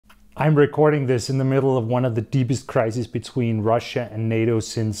I'm recording this in the middle of one of the deepest crises between Russia and NATO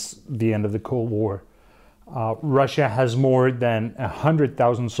since the end of the Cold War. Russia has more than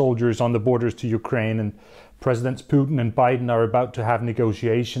 100,000 soldiers on the borders to Ukraine, and Presidents Putin and Biden are about to have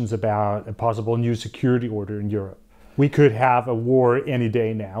negotiations about a possible new security order in Europe. We could have a war any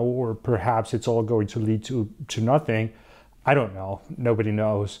day now, or perhaps it's all going to lead to nothing. I don't know. Nobody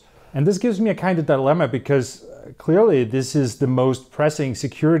knows. And this gives me a kind of dilemma because clearly this is the most pressing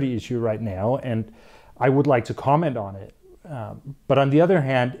security issue right now, and I would like to comment on it. But on the other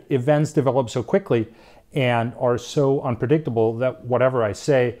hand, events develop so quickly and are so unpredictable that whatever I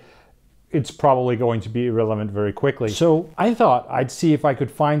say, it's probably going to be irrelevant very quickly. So I thought I'd see if I could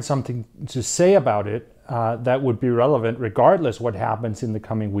find something to say about it that would be relevant regardless what happens in the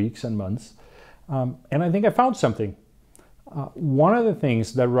coming weeks and months. And I think I found something. One of the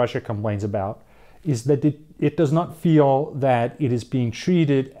things that Russia complains about is that it does not feel that it is being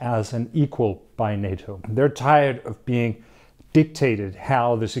treated as an equal by NATO. They're tired of being dictated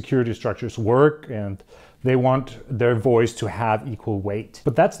how the security structures work, and they want their voice to have equal weight.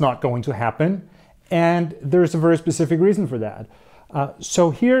 But that's not going to happen, and there's a very specific reason for that.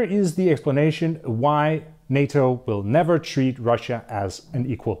 So here is the explanation why NATO will never treat Russia as an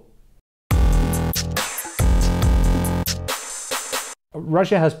equal.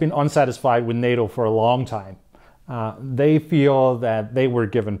 Russia has been unsatisfied with NATO for a long time. They feel that they were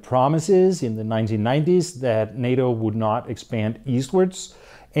given promises in the 1990s that NATO would not expand eastwards,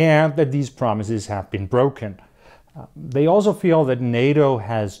 and that these promises have been broken. They also feel that NATO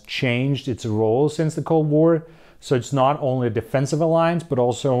has changed its role since the Cold War, so it's not only a defensive alliance, but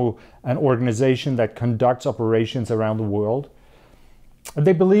also an organization that conducts operations around the world.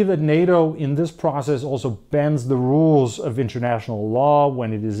 They believe that NATO in this process also bends the rules of international law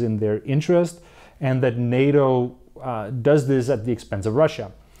when it is in their interest, and that NATO does this at the expense of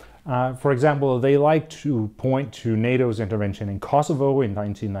Russia. For example, they like to point to NATO's intervention in Kosovo in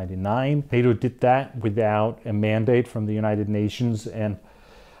 1999. NATO did that without a mandate from the United Nations, and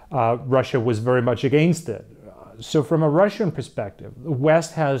Russia was very much against it. So from a Russian perspective, the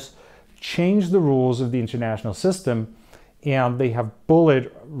West has changed the rules of the international system, and they have bullied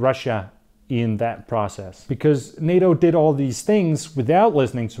Russia in that process. Because NATO did all these things without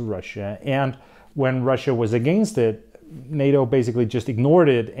listening to Russia, and when Russia was against it, NATO basically just ignored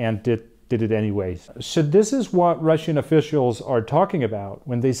it and did it anyways. So this is what Russian officials are talking about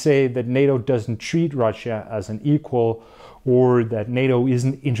when they say that NATO doesn't treat Russia as an equal, or that NATO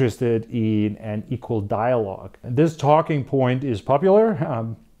isn't interested in an equal dialogue. This talking point is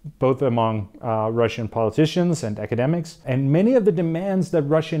popular, both among Russian politicians and academics. And many of the demands that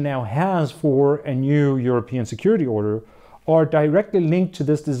Russia now has for a new European security order are directly linked to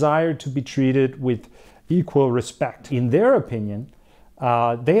this desire to be treated with equal respect. In their opinion,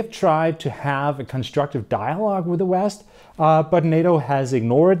 they have tried to have a constructive dialogue with the West, but NATO has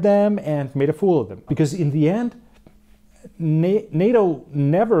ignored them and made a fool of them. Because in the end, NATO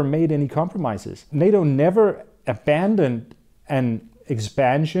never made any compromises. NATO never abandoned an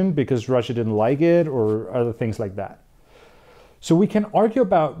expansion because Russia didn't like it or other things like that. So we can argue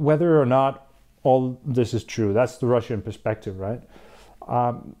about whether or not all this is true. That's the Russian perspective, right?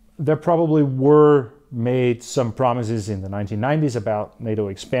 There probably were made some promises in the 1990s about NATO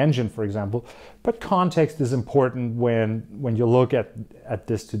expansion, for example, but context is important when you look at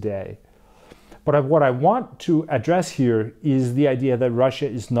this today. But what I want to address here is the idea that Russia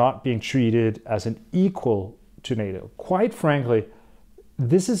is not being treated as an equal to NATO. Quite frankly,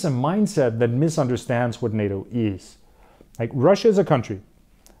 this is a mindset that misunderstands what NATO is. Like, Russia is a country,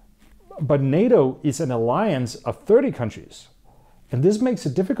 but NATO is an alliance of 30 countries. And this makes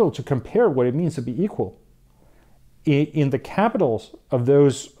it difficult to compare what it means to be equal. In the capitals of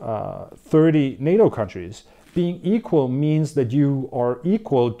those 30 NATO countries, being equal means that you are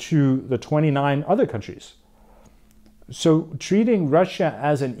equal to the 29 other countries. So treating Russia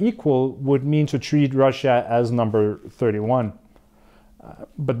as an equal would mean to treat Russia as number 31.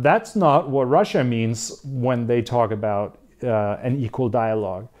 But that's not what Russia means when they talk about an equal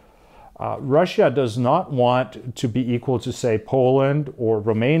dialogue. Russia does not want to be equal to, say, Poland or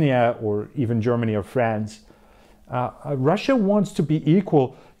Romania or even Germany or France. Russia wants to be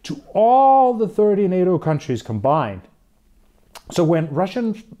equal to all the 30 NATO countries combined. So when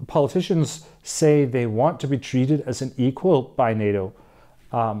Russian politicians say they want to be treated as an equal by NATO,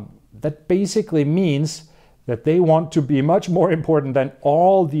 that basically means that they want to be much more important than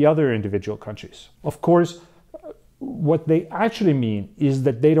all the other individual countries. Of course, what they actually mean is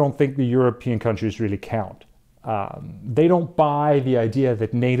that they don't think the European countries really count. They don't buy the idea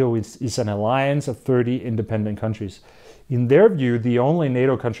that NATO is an alliance of 30 independent countries. In their view, the only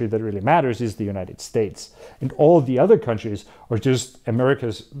NATO country that really matters is the United States. And all the other countries are just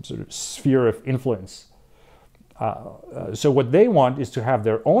America's sort of sphere of influence. So what they want is to have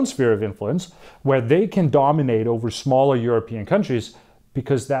their own sphere of influence where they can dominate over smaller European countries,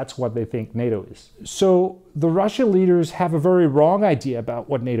 because that's what they think NATO is. So the Russian leaders have a very wrong idea about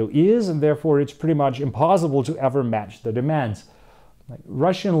what NATO is, and therefore it's pretty much impossible to ever match the demands.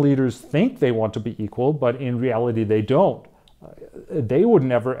 Russian leaders think they want to be equal, but in reality they don't. They would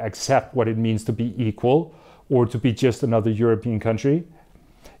never accept what it means to be equal or to be just another European country.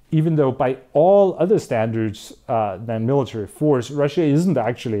 Even though by all other standards than military force, Russia isn't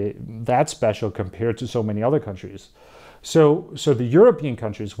actually that special compared to so many other countries. So the European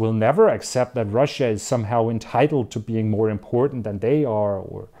countries will never accept that Russia is somehow entitled to being more important than they are,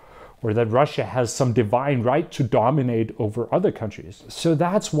 or that Russia has some divine right to dominate over other countries. So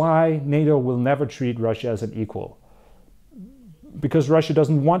that's why NATO will never treat Russia as an equal, because Russia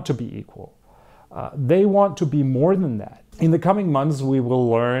doesn't want to be equal. They want to be more than that. In the coming months, we will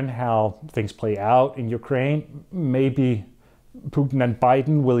learn how things play out in Ukraine. Maybe Putin and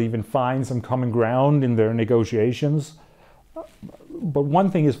Biden will even find some common ground in their negotiations. But one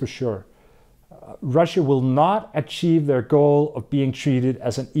thing is for sure, Russia will not achieve their goal of being treated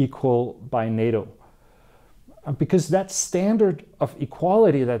as an equal by NATO. Because that standard of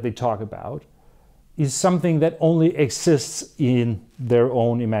equality that they talk about is something that only exists in their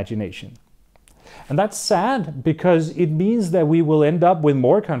own imagination. And that's sad, because it means that we will end up with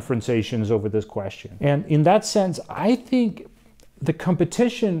more confrontations over this question. And in that sense, I think the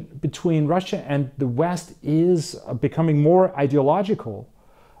competition between Russia and the West is becoming more ideological.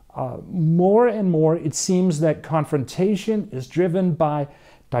 More and more, it seems that confrontation is driven by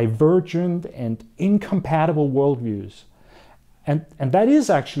divergent and incompatible worldviews. And that is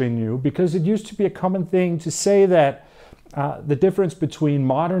actually new, because it used to be a common thing to say that the difference between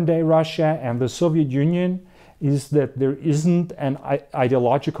modern-day Russia and the Soviet Union is that there isn't an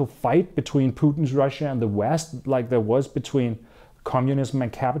ideological fight between Putin's Russia and the West like there was between communism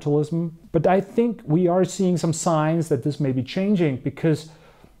and capitalism. But I think we are seeing some signs that this may be changing, because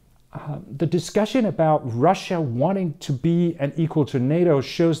the discussion about Russia wanting to be an equal to NATO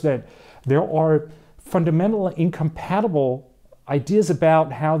shows that there are fundamental incompatible ideas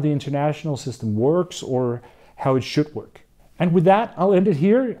about how the international system works or how it should work. And with that, I'll end it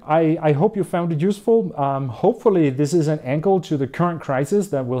here. I hope you found it useful. Hopefully this is an angle to the current crisis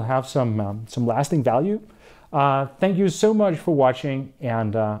that will have some lasting value. Thank you so much for watching,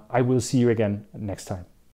 and I will see you again next time.